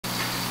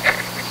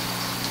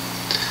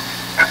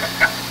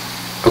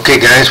Okay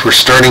guys, we're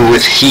starting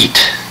with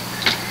heat.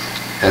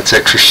 That's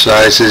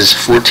exercises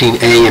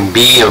 14A and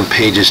B on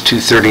pages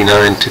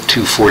 239 to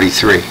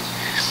 243.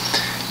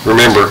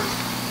 Remember,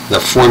 the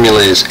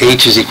formula is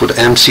H is equal to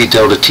MC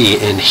delta T,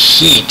 and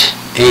heat,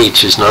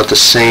 H, is not the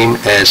same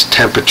as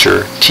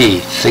temperature,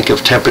 T. Think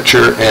of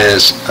temperature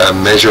as a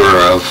measure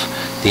of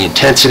the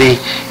intensity,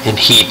 and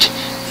heat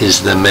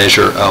is the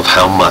measure of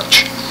how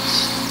much.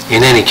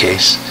 In any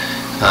case,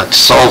 to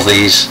solve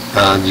these,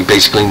 you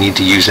basically need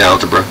to use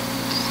algebra.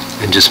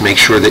 And just make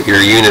sure that your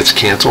units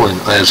cancel,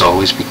 and as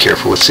always, be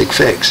careful with sig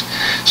figs.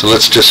 So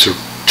let's just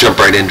jump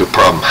right into a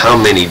problem. How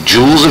many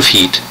joules of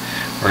heat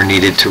are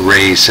needed to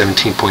raise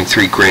 17.3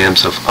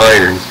 grams of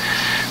iron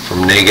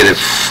from negative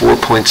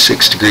 4.6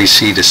 degrees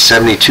C to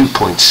 72.6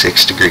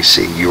 degrees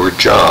C? Your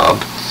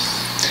job.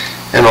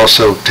 And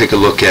also take a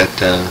look at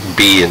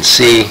B and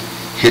C.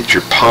 Hit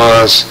your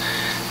pause,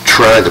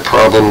 try the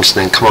problems,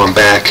 then come on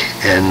back,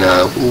 and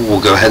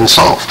we'll go ahead and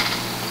solve.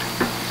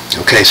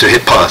 Okay, so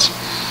hit pause.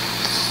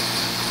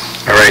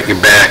 Alright, you're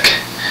back.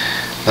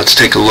 Let's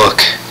take a look.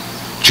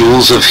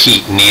 Joules of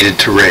heat needed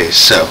to raise.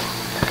 So,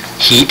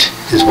 heat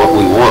is what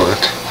we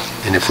want,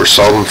 and if we're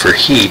solving for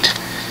heat,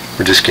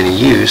 we're just going to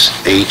use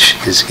H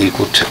is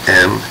equal to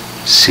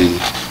MC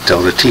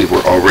delta T.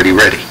 We're already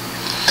ready.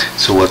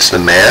 So what's the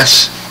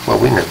mass? Well,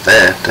 we know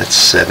that. That's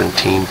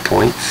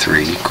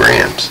 17.3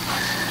 grams.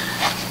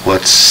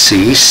 What's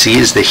C? C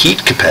is the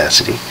heat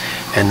capacity,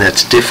 and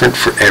that's different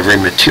for every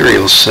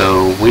material,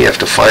 so we have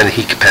to find the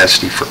heat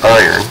capacity for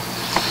iron.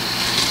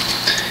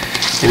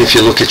 And if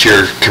you look at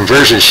your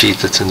conversion sheet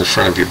that's in the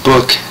front of your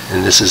book,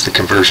 and this is the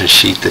conversion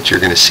sheet that you're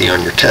going to see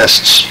on your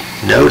tests,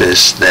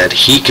 notice that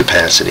heat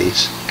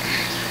capacities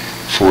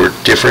for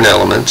different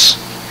elements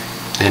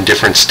and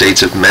different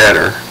states of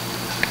matter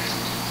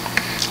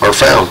are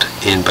found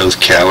in both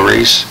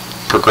calories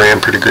per gram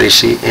per degree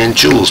C and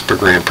joules per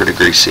gram per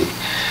degree C.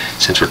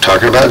 Since we're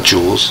talking about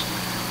joules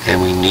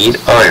and we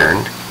need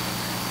iron,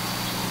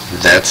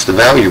 that's the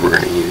value we're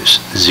going to use,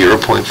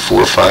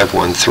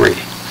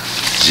 0.4513.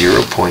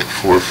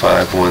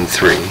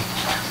 0.4513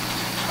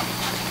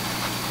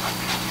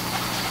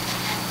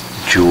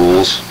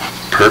 joules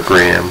per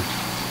gram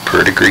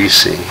per degree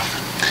C.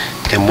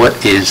 And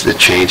what is the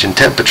change in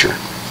temperature?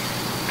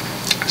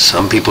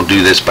 Some people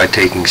do this by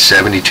taking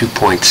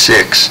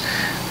 72.6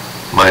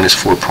 minus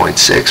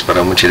 4.6, but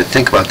I want you to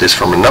think about this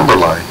from a number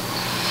line.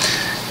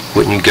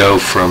 Wouldn't you go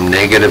from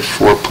negative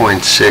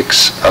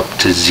 4.6 up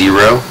to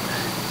 0,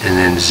 and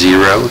then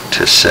 0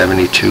 to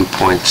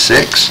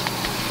 72.6?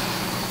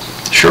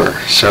 Sure,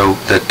 so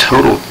the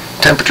total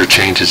temperature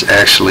change is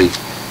actually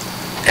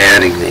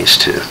adding these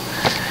two.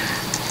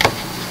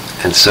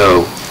 And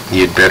so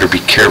you'd better be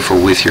careful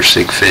with your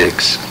sig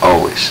figs,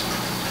 always.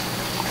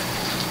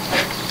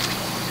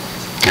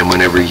 And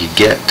whenever you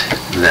get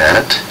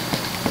that,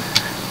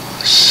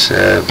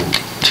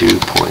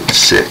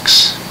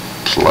 72.6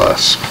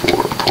 plus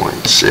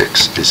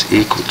 4.6 is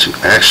equal to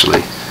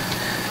actually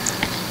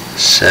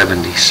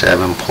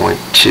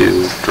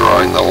 77.2,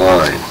 drawing the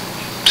line.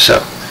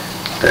 So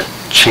that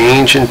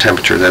change in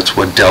temperature, that's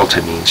what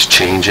delta means,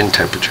 change in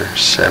temperature,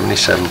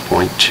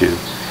 77.2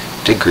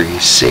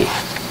 degrees C.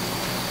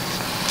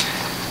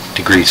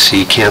 Degrees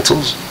C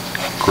cancels,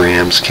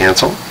 grams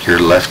cancel, you're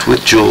left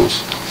with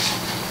joules.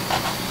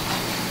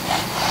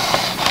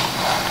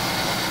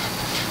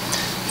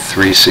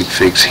 3 sig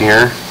figs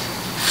here,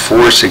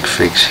 4 sig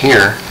figs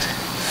here,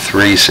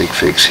 3 sig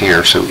figs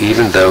here. So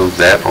even though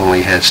that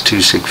only has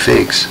 2 sig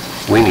figs,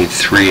 we need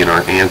 3 in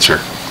our answer.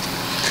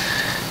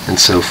 And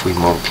so if we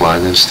multiply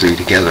those 3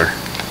 together,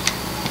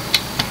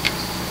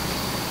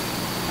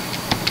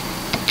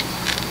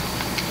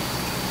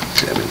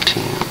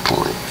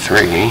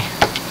 .3,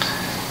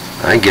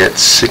 I get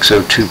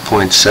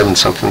 602.7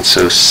 something,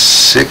 so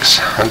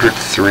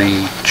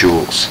 603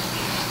 joules.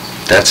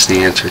 That's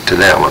the answer to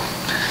that one.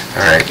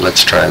 Alright,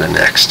 let's try the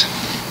next.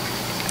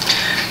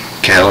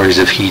 Calories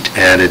of heat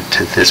added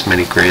to this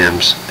many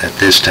grams at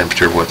this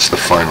temperature, what's the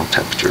final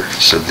temperature?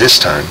 So this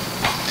time,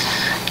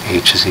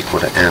 H is equal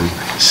to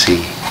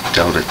MC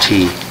delta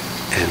T,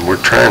 and we're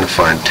trying to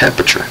find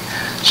temperature.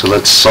 So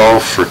let's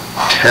solve for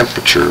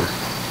temperature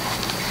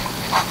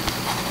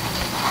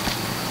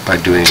by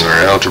doing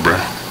our algebra.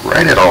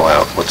 Write it all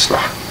out. What's the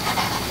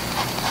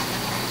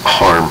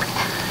harm?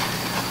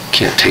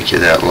 Can't take you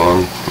that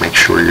long. Make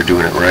sure you're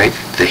doing it right.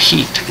 The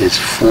heat is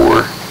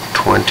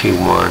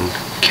 421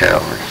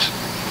 calories.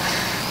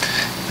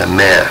 The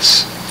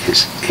mass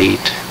is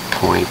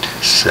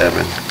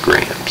 8.7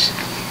 grams.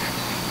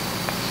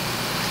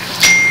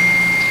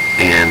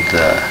 And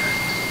the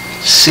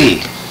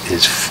C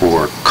is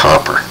for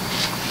copper.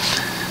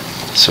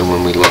 So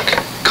when we look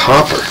at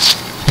copper,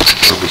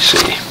 what do we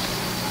see?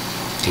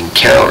 In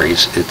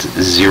calories, it's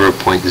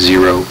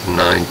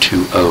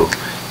 0.0920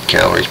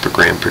 calories per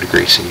gram per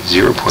degree C.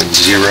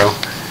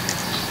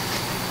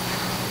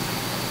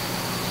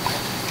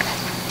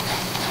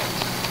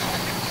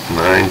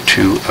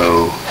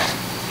 0.0920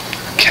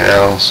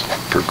 calories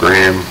per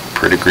gram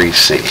per degree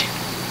C.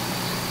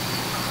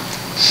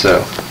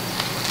 So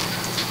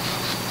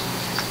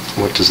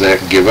What does that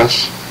give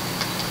us?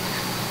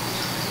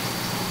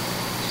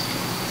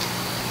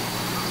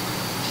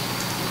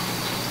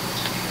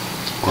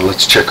 Well,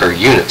 let's check our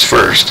units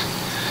first.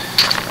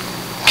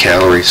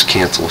 Calories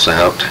cancels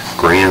out,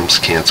 grams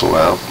cancel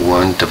out,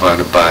 1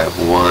 divided by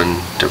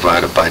 1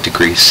 divided by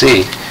degree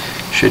C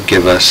should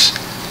give us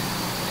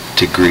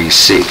degree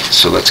C.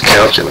 So let's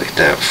calculate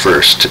that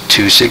first.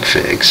 2 sig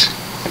figs,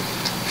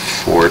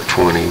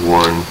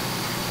 421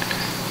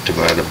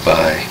 divided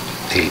by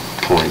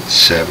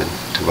 8.7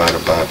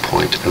 divided by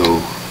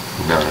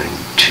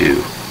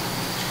 0.092.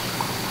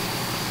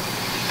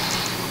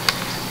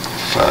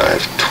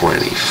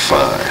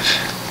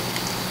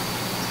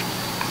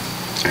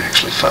 525.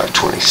 Actually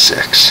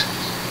 526.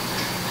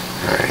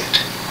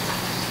 Alright.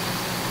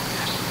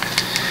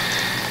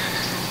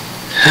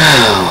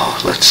 Oh,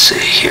 let's see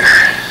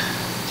here.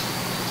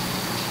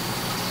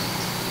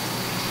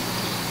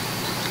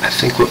 I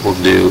think what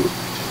we'll do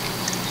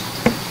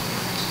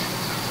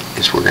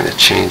is we're going to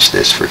change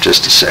this for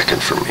just a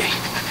second for me.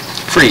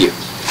 For you.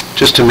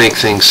 Just to make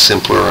things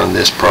simpler on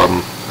this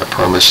problem. I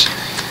promise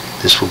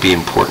this will be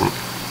important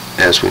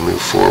as we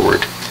move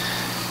forward.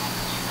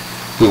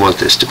 We want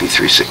this to be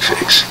 3 sig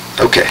figs.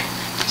 Okay,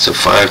 so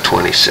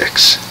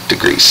 526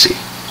 degrees C.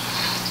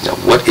 Now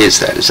what is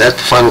that? Is that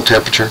the final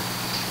temperature?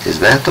 Is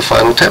that the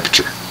final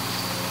temperature?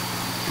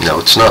 No,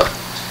 it's not.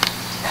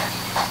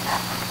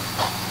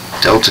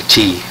 Delta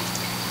T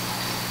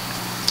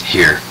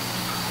here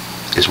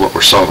is what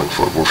we're solving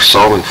for. We're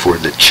solving for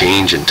the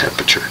change in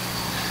temperature.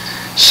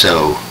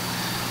 So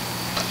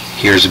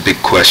here's a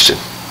big question.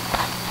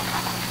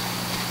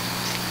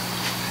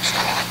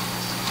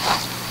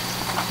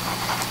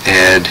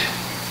 Add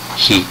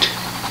heat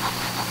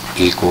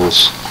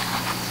equals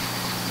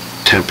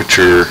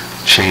temperature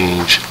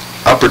change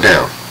up or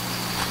down?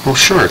 Well,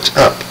 sure, it's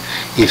up.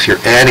 If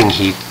you're adding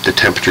heat, the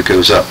temperature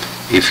goes up.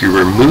 If you're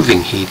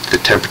removing heat, the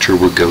temperature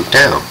would go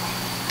down.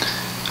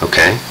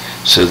 Okay?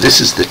 So this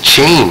is the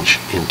change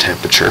in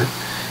temperature.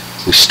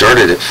 We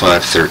started at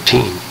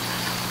 513.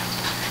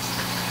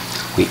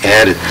 We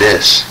added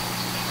this,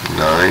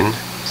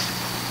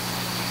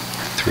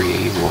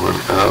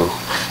 9,310.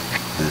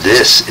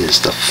 This is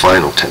the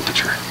final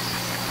temperature.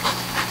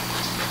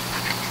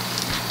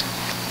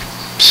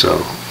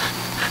 So,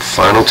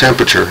 final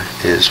temperature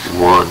is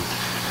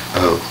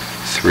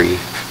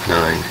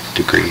 1039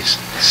 degrees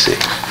C.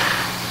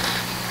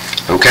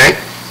 Okay?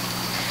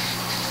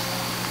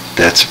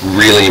 That's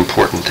really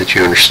important that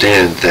you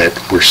understand that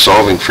we're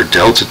solving for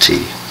delta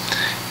T,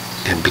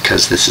 and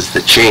because this is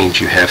the change,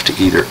 you have to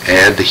either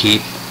add the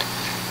heat,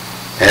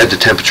 add the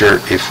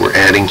temperature if we're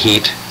adding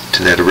heat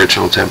to that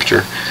original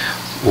temperature,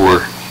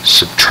 or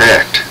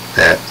subtract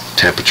that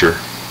temperature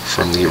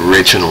from the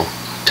original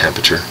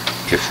temperature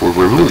if we're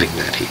removing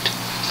that heat.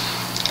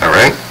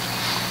 Alright?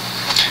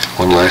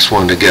 One last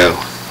one to go.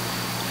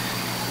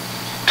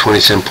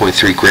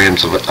 27.3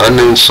 grams of an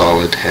unknown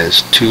solid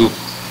has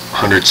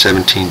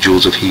 217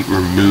 joules of heat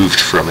removed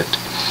from it,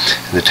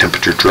 and the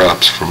temperature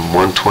drops from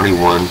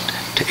 121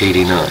 to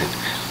 89.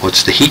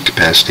 What's the heat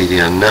capacity of the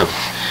unknown?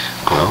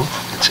 Well,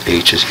 it's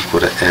H is equal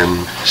to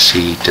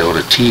mc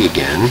delta T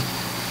again,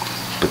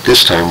 but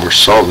this time we're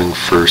solving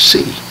for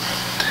C.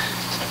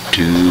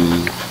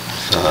 Do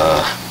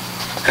the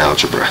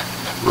algebra.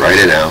 Write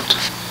it out.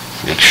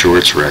 Make sure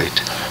it's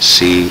right.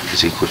 C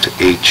is equal to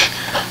H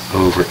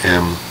over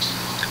M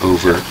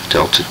over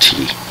delta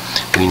T.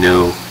 We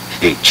know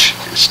H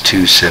is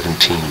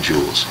 217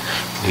 joules.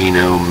 We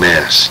know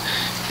mass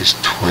is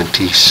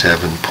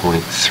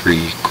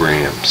 27.3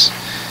 grams.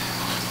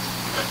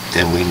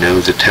 And we know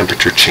the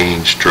temperature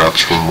change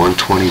drops from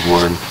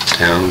 121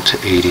 down to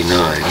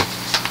 89.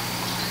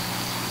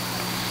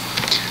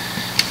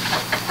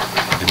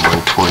 And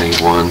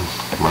 121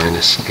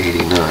 minus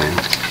 89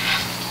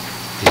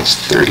 is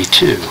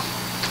 32.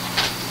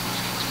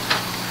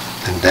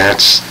 And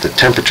that's the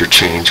temperature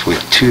change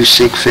with 2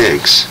 sig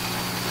figs.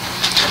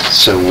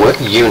 So what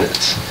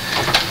units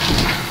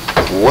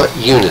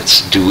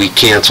do we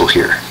cancel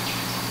here?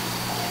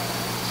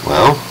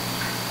 Well,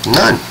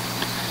 none.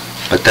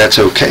 But that's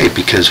okay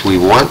because we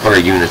want our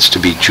units to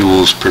be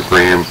joules per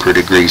gram per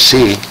degree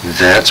C.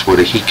 That's what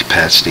a heat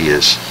capacity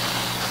is.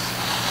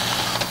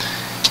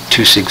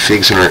 2 sig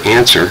figs in our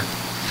answer,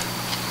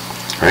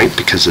 right,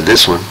 because of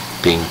this one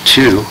being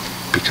 2,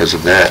 because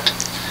of that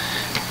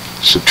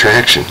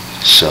subtraction.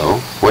 So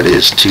what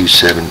is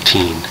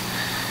 217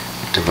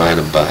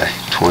 divided by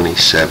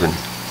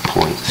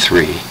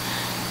 27.3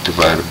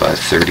 divided by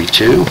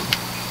 32?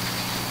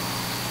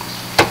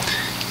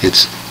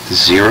 It's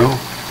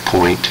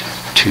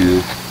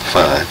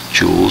 0.25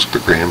 joules per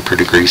gram per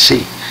degree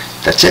C.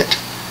 That's it.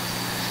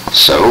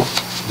 So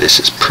this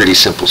is pretty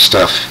simple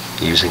stuff.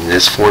 Using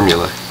this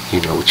formula,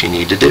 you know what you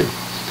need to do.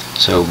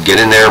 So get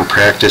in there and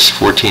practice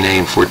 14A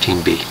and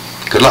 14B.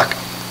 Good luck.